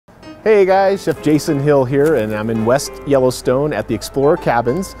Hey guys, Chef Jason Hill here, and I'm in West Yellowstone at the Explorer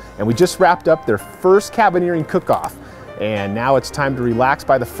Cabins, and we just wrapped up their first cabineering cook-off. And now it's time to relax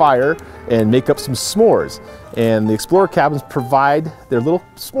by the fire and make up some s'mores. And the Explorer Cabins provide their little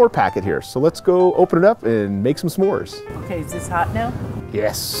s'more packet here. So let's go open it up and make some s'mores. Okay, is this hot now?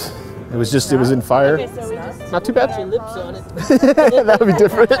 Yes. It was just, it was in fire. Okay, so we just not too bad. your lips on it. That would be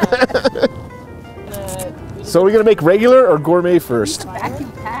different. So we're gonna make regular or gourmet first?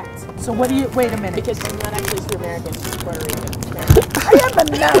 Vacuum packed. So what do you, wait a minute. Because she's not actually too American, she's Puerto Rican. I am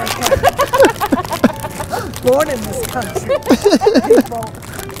American. Born in this country.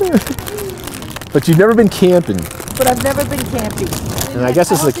 But you've never been camping. But I've never been camping. And I guess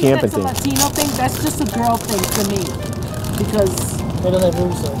this is a camping thing. That's a Latino thing. That's just a girl thing for me. Because They don't have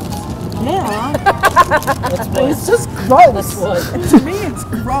room service. yeah, That's why. it's just gross. That's why. To me, it's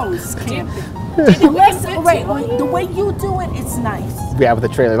gross camping. Unless, wait, the way you do it, it's nice. Yeah, with the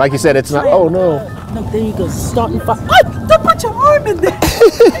trailer. Like you said, it's not, oh no. No, there you go, starting fire. Oh, don't put your arm in there.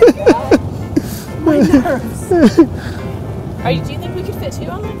 My nerves. Do you think we could fit two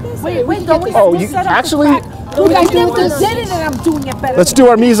on like this? Wait, don't we Oh, have to you set up actually, the crack? Dude, I never did it and I'm doing it better. let's do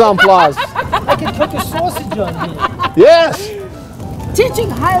our mise en place. I can cook a sausage on here. Yes. Teaching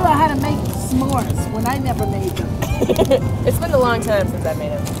Hilah how to make s'mores when I never made them. It's been a long time since I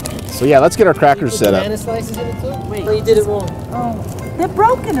made them. So yeah, let's get our crackers set up. Banana slices in it too? Wait. Or you did it wrong? Oh, they're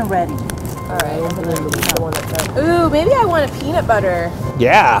broken already. All right, I'm gonna do the one that's up. Ooh, maybe I want a peanut butter.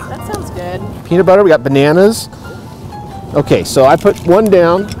 Yeah. That sounds good. Peanut butter, we got bananas. Okay, so I put one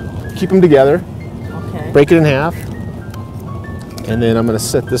down, keep them together, Okay. break it in half. And then I'm gonna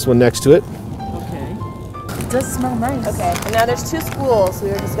set this one next to it. Okay. It does smell nice. Okay, and now there's two schools we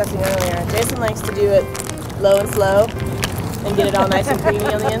were discussing earlier. Jason likes to do it low and slow and get it all nice and creamy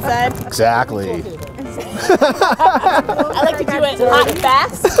on the inside. Exactly. I like to do it hot and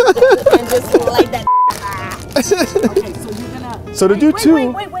fast and just like that. Okay, so you're gonna. So to do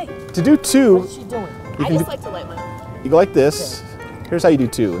two, Wait. to do two, What's she doing? you I can just do, like to light mine. you go like this. Here's how you do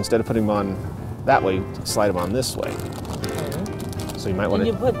two. Instead of putting them on that way, slide them on this way. So you might want And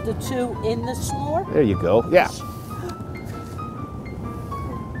you to. put the two in the s'more? There you go. Yeah.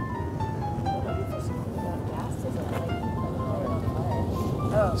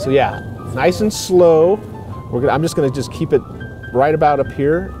 So yeah, nice and slow. I'm just gonna keep it right about up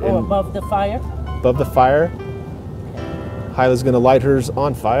here Or above the fire? above the fire. Hilah's gonna light hers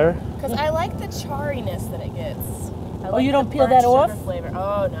on fire. Because I like the charriness that it gets. Oh, you don't peel that off? Flavor.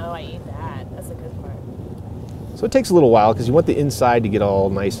 Oh no, I eat that. That's a good part. So it takes a little while because you want the inside to get all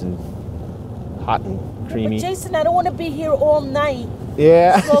nice and hot and creamy. But Jason, I don't want to be here all night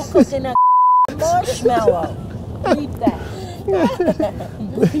Yeah. slow cooking a marshmallow. Leave that.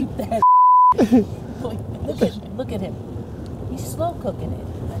 Leave that. Look at him. He's slow cooking it.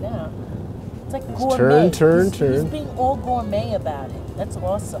 I know. It's like gourmet. turn. He's being all gourmet about it. That's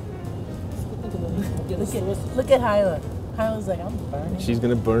awesome. Look at Hilah. Hilah's like, I'm burning. She's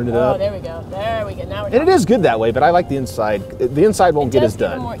gonna burn it Oh, up. there we go. There we go. Now we're And it is good that way, but I like the inside. The inside won't get as It does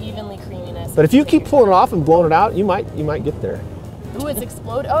give it done. more evenly creaminess. But if you keep pulling it off and blowing it out, you might get there. Ooh, it's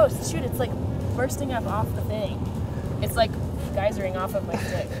exploded. Oh, shoot, it's like bursting up off the thing. It's like geysering off of my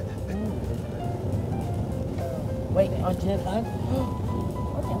stick. Wait, on Jen, huh?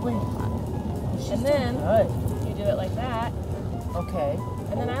 Wait. And then Good. you do it like that. Okay.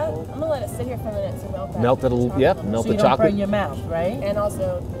 And then I'm going to let it sit here for a minute to melt that. Melt it a little, chocolate yep, little melt So the you don't chocolate. burn your mouth, right? And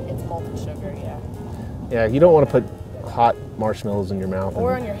also, it's molten sugar, yeah. Yeah, you don't want to put hot marshmallows in your mouth.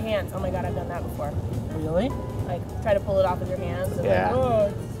 Or on your hands. Oh my god, I've done that before. Really? Like, try to pull it off with your hands. And Yeah. Like,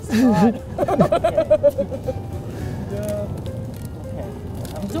 oh, it's hot. Okay.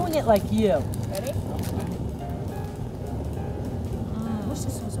 I'm doing it like you. Ready? I wish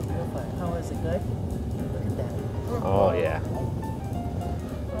this was a real fire. How is it good? Look at that. Oh yeah.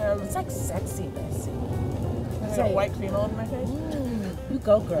 It's like sexy, messy. Is there white cream all over my face? You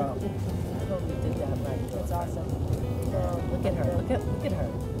go, girl. I totally did that right. That's awesome. Look at her. Look at her.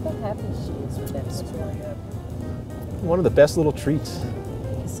 Look how happy she is with that s'more. One of the best little treats.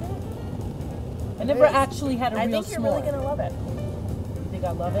 I never actually had a real I think you're s'more. really going to love it. You think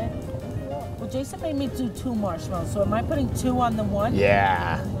I love it? Well, Jason made me do 2 marshmallows. So am I putting 2 on the one?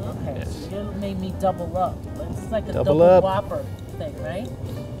 Yeah. Okay. Yes. So you made me double up. It's like a Double double up. Whopper thing, right?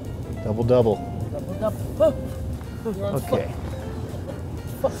 Double. Double. Oh. Okay.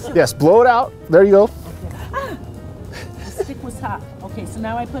 Yes, blow it out. There you go. Ah! The stick was hot. Okay, so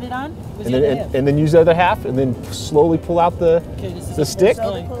now I put it on? And then use the other half, and then slowly pull out the stick.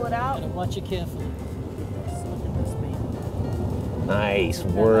 Slowly pull it out. Watch it carefully. Look at this, baby. Nice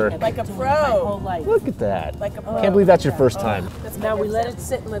work. Like a My pro. whole life. Look at that. Like a pro. Can't believe that's your first time. That's Now we let it. it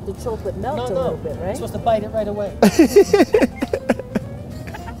sit and let the chocolate melt No, a no. little bit, You're right? supposed to bite it right away.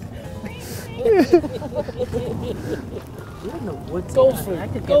 You don't know what's Go in for it. it. I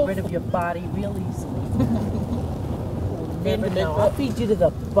could Go get rid of your body real easily. You'll never Feed the know. big I'll feed you to the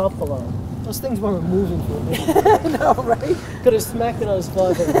buffalo. Those things weren't moving for me. No, right? Could have smacked it on his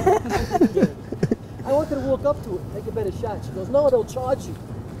forehead. I wanted to walk up to it, take a better shot. She goes, no, they'll charge you.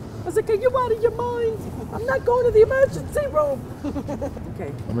 I was like, are you out of your mind? I'm not going to the emergency room. Okay.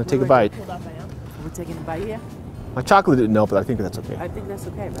 I'm gonna take a bite. Hold off, I am. We're taking a bite here? My chocolate didn't melt, but I think that's okay. I think that's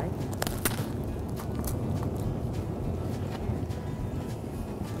okay, right?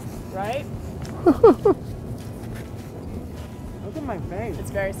 Right? Look at my face.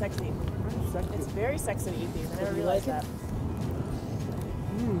 It's very sexy. It's sexy. It's very sexy to eat these. I never You realized like that.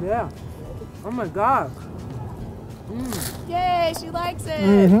 Yeah. Oh my God. Yay, she likes it.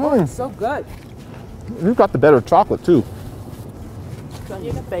 Mm-hmm. It's so good. You've got the better chocolate too. It's on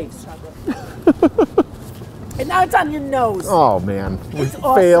your face. And now it's on your nose. Oh man, we It's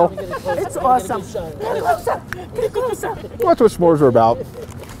awesome. fail. It's awesome. Get closer. Get closer. That's what s'mores are about.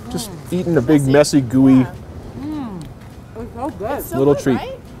 Just eating a big, messy, gooey. It's so good. It's so Little good, treat.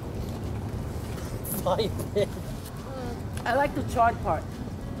 right? Bite it. I like the charred part.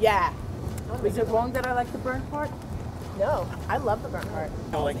 Yeah. Is it wrong that I like the burnt part? No, I love the burnt part.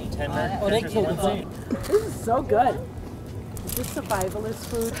 Oh, they killed the thing. This is so good. Is this survivalist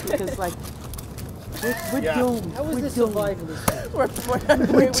food? Because like, we're doomed. How is We're this doomed.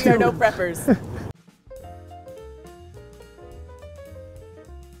 survivalist? We are no preppers.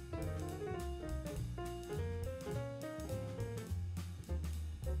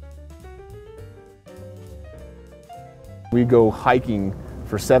 We go hiking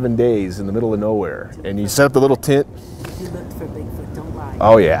for 7 days in the middle of nowhere, and you set up the little tent. You looked for Bigfoot, don't lie.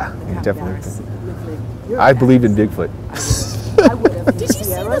 Oh yeah, Look how definitely. embarrassing. You're I believed in embarrassing. Bigfoot. I would have. Did you see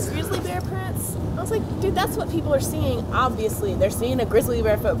those grizzly bear prints? I was like, dude, that's what people are seeing. Obviously, they're seeing a grizzly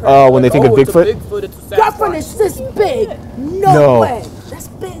bear footprint. Oh, when they think of it's a Bigfoot? Bigfoot, it's a Girlfriend Sasquatch. is this big. No, No. way. That's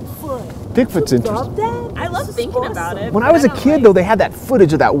Bigfoot. Bigfoot's interesting. Love that? I love This is thinking awesome. about it. When but I was a don't kid, like- though, they had that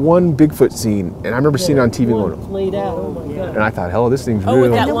footage of that one Bigfoot scene, and I remember seeing it on TV One going, played out. Oh my God. and I thought, hell, this thing's Oh, real.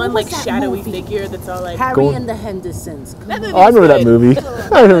 with that then one what like was that shadowy movie? figure that's all like. Harry Go- and the Hendersons. Come That on. movie Oh, I was remember that good. movie.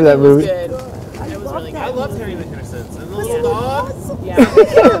 I remember that It was movie. good. It was really good. I love Harry the Hendersons and the little dog. Yeah.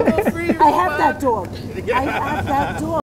 I have that dog. I have that dog.